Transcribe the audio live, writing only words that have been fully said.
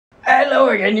Hello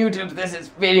again, YouTube. This is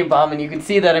BeenieBomb, and you can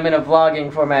see that I'm in a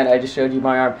vlogging format. I just showed you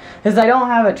my arm because I don't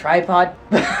have a tripod.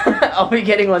 I'll be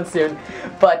getting one soon.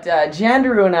 But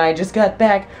Jandrew and I just got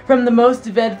back from the most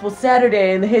eventful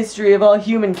Saturday in the history of all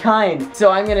humankind.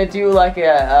 So I'm gonna do like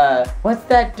a what's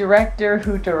that director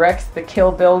who directs the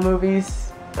Kill Bill movies?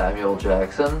 Samuel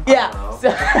Jackson? Yeah.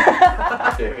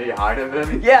 Jamie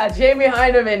Heineman? Yeah, Jamie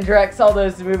Heineman directs all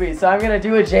those movies. So I'm gonna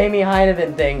do a Jamie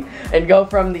Heineman thing and go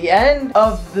from the end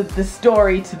of the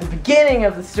story to the beginning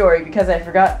of the story because I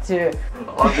forgot to...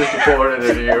 I'm disappointed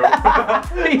in you.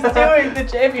 He's doing the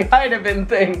Jamie Heineman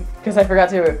thing because I forgot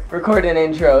to record an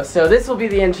intro. So this will be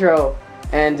the intro,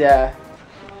 and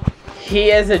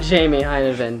he is a Jamie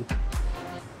Heineman.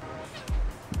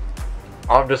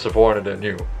 I'm disappointed in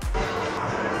you.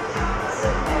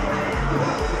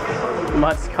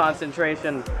 Much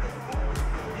concentration,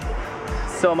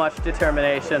 so much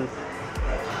determination.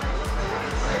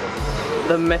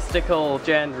 The mystical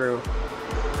Jandrew.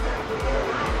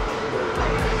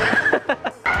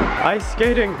 Ice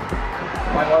skating.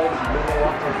 My legs really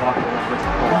want to buckle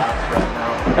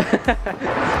right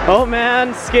now. Oh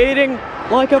man, skating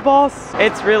like a boss.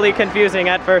 It's really confusing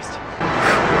at first.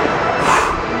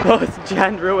 Both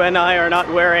Jandrew and I are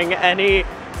not wearing any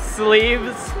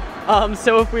sleeves.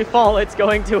 So if we fall, it's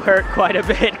going to hurt quite a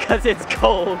bit because it's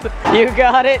cold. You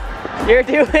got it. You're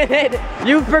doing it.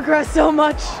 You've progressed so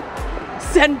much.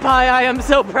 Senpai, I am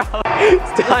so proud.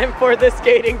 It's time for the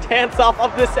skating dance-off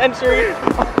of the century.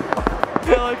 I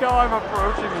feel like how I'm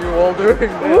approaching you while doing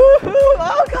this. Woohoo!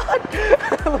 Oh god!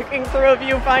 Looking through a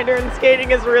viewfinder and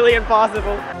skating is really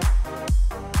impossible.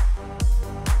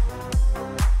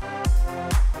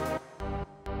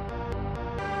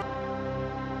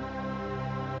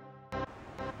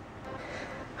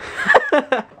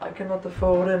 I cannot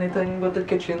afford anything but the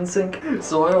kitchen sink,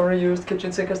 so I only used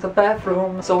kitchen sink as the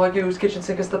bathroom. So I use kitchen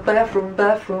sink as the bathroom,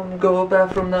 go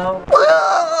bathroom now.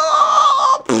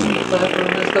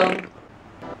 Bathroom is done.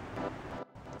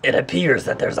 It appears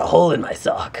that there's a hole in my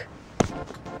sock.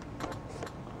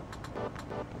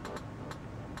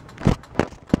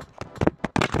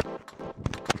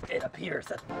 It appears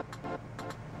that...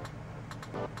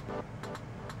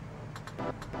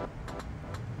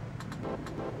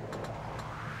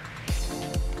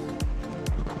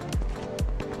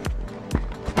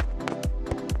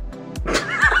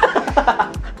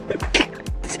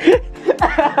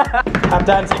 I'm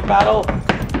dancing battle.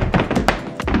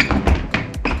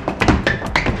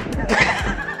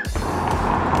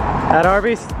 At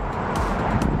Arby's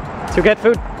to get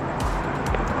food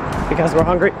because we're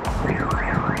hungry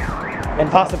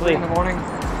and possibly in the morning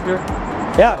here.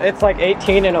 Yeah, it's like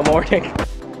 18 in the morning.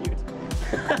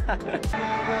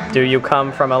 Do you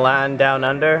come from a land down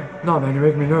under? No man, you're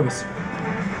making me nervous.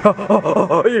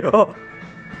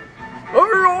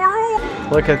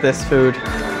 Look at this food.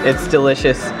 It's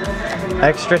delicious.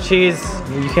 Extra cheese.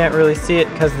 You can't really see it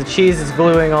because the cheese is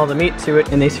gluing all the meat to it.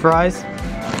 And these fries.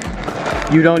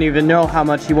 You don't even know how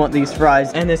much you want these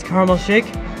fries. And this caramel shake.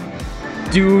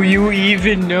 Do you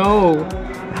even know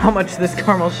how much this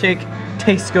caramel shake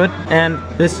tastes good? And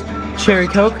this cherry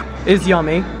Coke is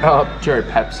yummy. Cherry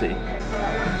Pepsi.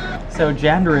 So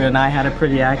Jandrew and I had a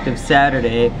pretty active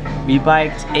Saturday. We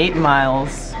biked 8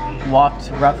 miles,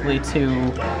 walked roughly 2,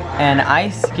 and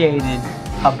ice skated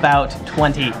about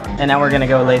 20. And now we're gonna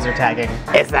go laser tagging.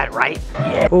 Is that right?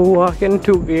 Yeah. Walking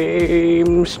to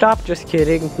GameStop. Just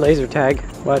kidding. Laser tag.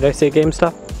 Why did I say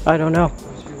GameStop? I don't know.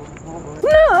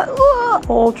 No.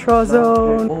 Ultra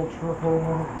Zone.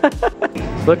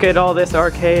 Look at all this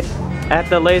arcade at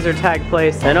the laser tag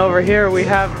place. And over here we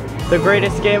have the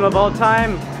greatest game of all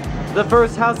time. The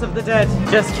first House of the Dead.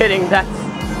 Just kidding. That's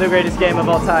the greatest game of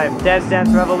all time. Dance Dance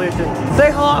Revolution. Say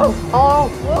hello!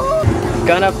 Oh!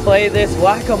 Gonna play this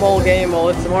whack-a-mole game. Well,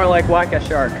 it's more like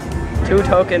whack-a-shark. 2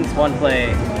 tokens, 1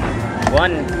 play.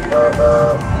 1.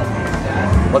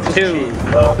 What's 2.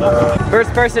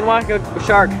 First person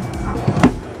whack-a-shark.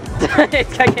 I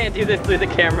can't do this through the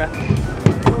camera.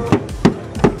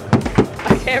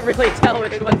 I can't really tell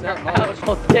which one's out.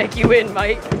 I'll take you in,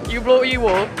 mate. You blow, you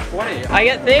will. 20. I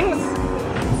get things?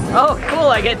 Oh, cool,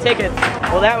 I get tickets.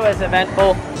 Well, that was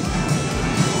eventful.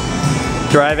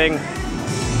 Driving.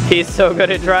 He's so good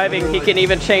at driving, he can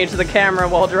even change the camera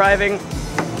while driving.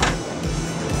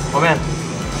 Oh man.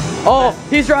 Oh,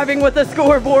 he's driving with the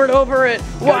scoreboard over it.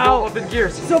 Wow. Open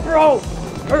gears. So pro.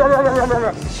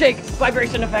 Shake,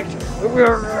 vibration effect. I'm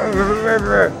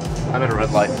in a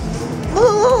red light.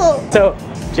 So,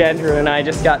 Jandrew and I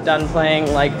just got done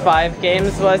playing like 5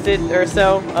 games, was it, or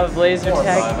so, of laser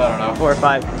tag? 4 or 5, I don't know. 4 or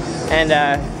 5. And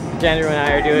Jandrew and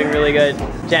I are doing really good.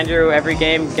 Jandrew, every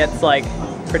game gets like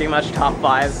pretty much top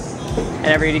 5. And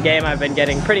every game I've been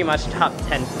getting pretty much top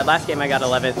 10. The last game I got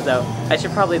 11th, so I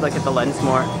should probably look at the lens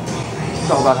more. It's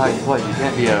all about how you play. You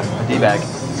can't be a D-bag.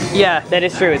 Yeah, that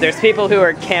is true. There's people who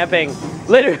are camping.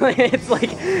 Literally, it's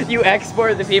like you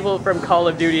export the people from Call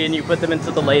of Duty and you put them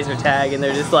into the laser tag and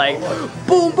they're just like,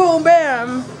 boom, boom,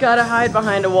 bam! Gotta hide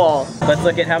behind a wall. Let's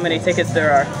look at how many tickets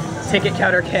there are. Ticket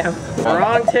counter cam.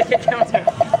 Wrong ticket counter.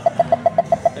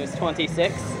 There's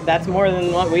 26. That's more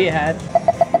than what we had.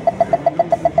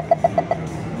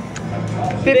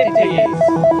 50 tickets.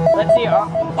 Let's see,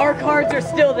 our cards are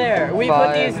still there. We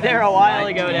put these there a while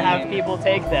ago to have people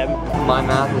take them. My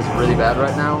math is really bad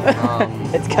right now.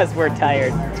 It's because we're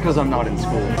tired. It's because I'm not in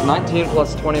school. 19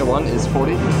 plus 21 is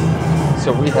 40.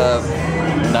 So we have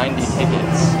 90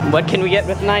 tickets. What can we get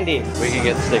with 90? We can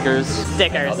get stickers.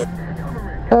 Stickers.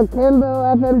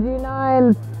 Akimbo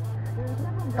FMG9.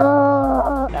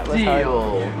 That was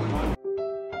Deal.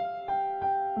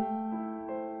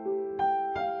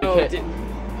 hard.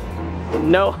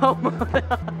 No homo.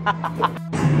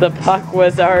 The puck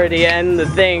was already in the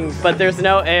thing, but there's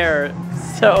no air.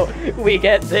 So we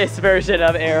get this version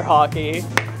of air hockey.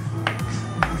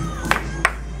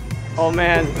 Oh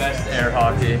man. Best air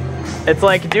hockey. It's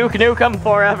like Duke Nukem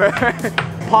forever.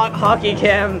 Puck hockey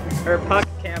cam, or puck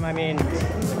cam, I mean.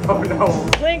 Oh no.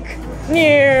 Blink.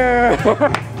 Near.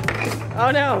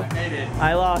 Oh no.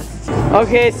 I lost.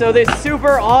 Okay, so this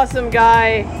super awesome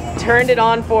guy turned it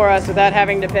on for us without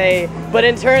having to pay, but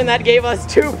in turn that gave us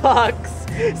 2 pucks.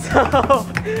 So,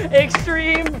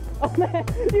 extreme. Oh man,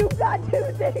 you got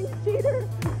 2 things, cheater.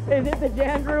 Is it the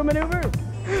Jandrew maneuver?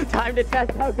 Time to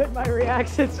test how good my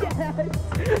reactions. Yes.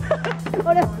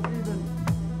 Oh no.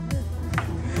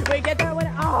 Wait, get that one.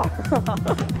 Oh.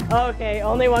 Okay,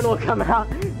 only one will come out,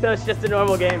 so it's just a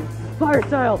normal game. Fire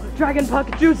style, dragon puck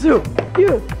jutsu.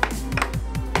 You.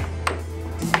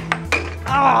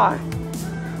 Ah.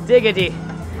 Diggity.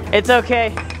 It's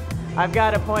okay. I've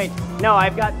got a point. No,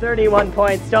 I've got 31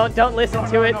 points. Don't listen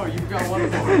to it. No, you've got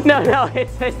 1 point. No, it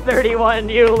says 31,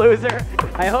 you loser.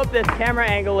 I hope this camera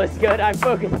angle is good. I'm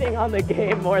focusing on the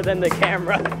game more than the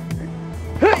camera.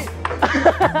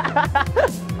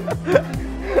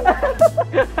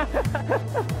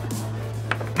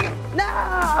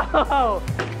 No!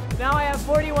 Now I have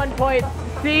 41 points.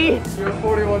 See? You have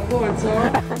 41 points,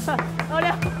 huh? Oh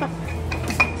no!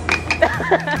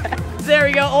 There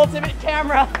we go, ultimate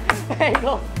camera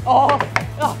angle. Oh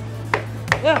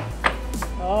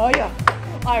yeah.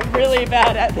 I'm really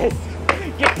bad at this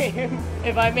game.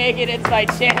 If I make it, it's my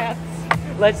chance.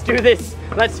 Let's do this.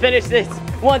 Let's finish this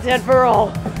once and for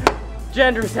all.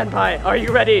 Jandrew senpai, are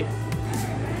you ready?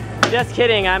 Just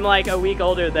kidding, I'm like a week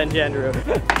older than Jandrew.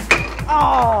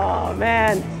 Oh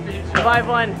man,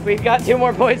 5-1. We've got 2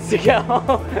 more points to go.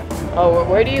 Oh,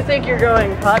 where do you think you're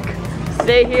going, Puck?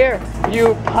 Stay here,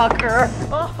 you pucker.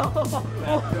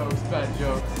 Oh. Bad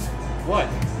jokes. What?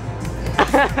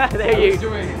 There you.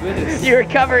 Doing this. You're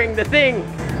covering the thing.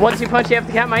 Once you punch, you have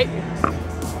to count, mate.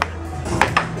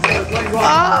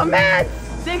 Oh man!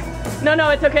 No,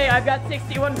 it's okay. I've got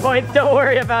 61 points. Don't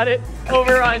worry about it.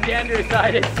 Over on Jandrew's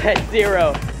side, it says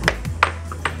 0.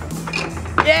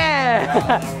 Yeah!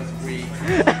 Wow, that was weak.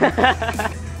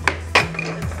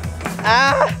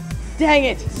 Ah! Dang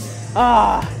it!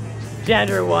 Ah!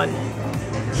 Jandrew won.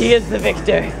 He is the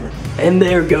victor. And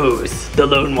there goes the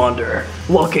Lone Wanderer,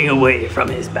 walking away from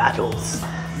his battles.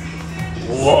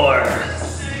 War.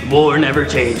 War never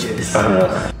changes.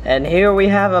 And here we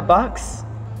have a box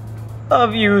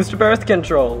of used birth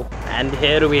control. And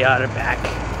here we are back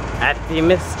at the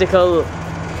mystical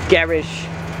garage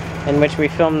in which we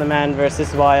filmed the Man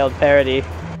vs. Wild parody.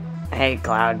 Hey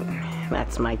Cloud,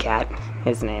 that's my cat.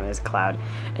 His name is Cloud.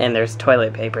 And there's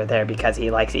toilet paper there because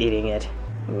he likes eating it.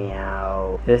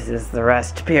 Meow. This is the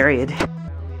rest period. We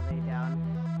lay down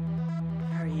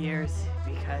for years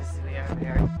because we are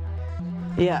very tired.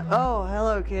 Yeah. Oh,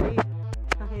 hello, kitty.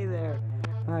 Hi there.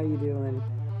 How you doing?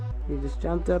 You just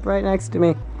jumped up right next to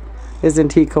me.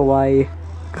 Isn't he kawaii?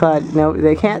 Cloud, no,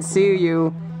 they can't see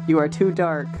you. You are too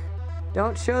dark.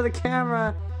 Don't show the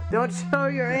camera. Don't show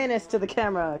your anus to the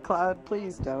camera, Cloud.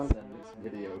 Please don't. Send this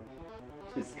video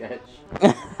to Sketch.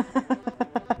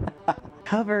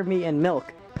 Cover me in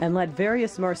milk and let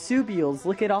various marsupials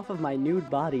lick it off of my nude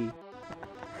body.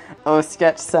 Oh,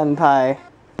 Sketch Senpai.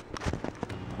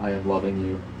 I am loving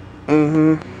you.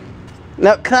 Mm-hmm.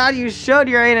 No, Cloud, you showed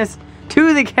your anus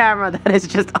to the camera. That is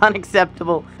just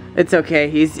unacceptable. It's okay.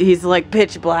 He's like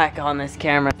pitch black on this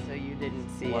camera, so you didn't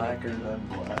see it. Blacker than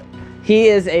black. He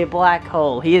is a black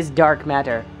hole. He is dark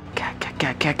matter.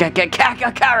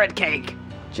 Carrot cake.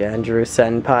 Jandrew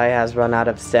Senpai has run out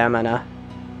of stamina.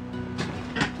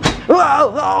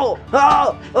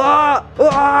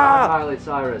 Miley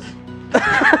Cyrus.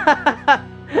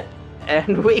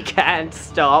 And we can't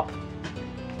stop.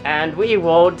 And we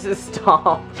won't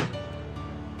stop.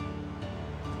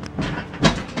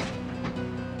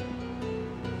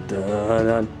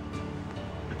 Dun-dun.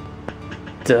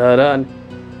 Dun-dun.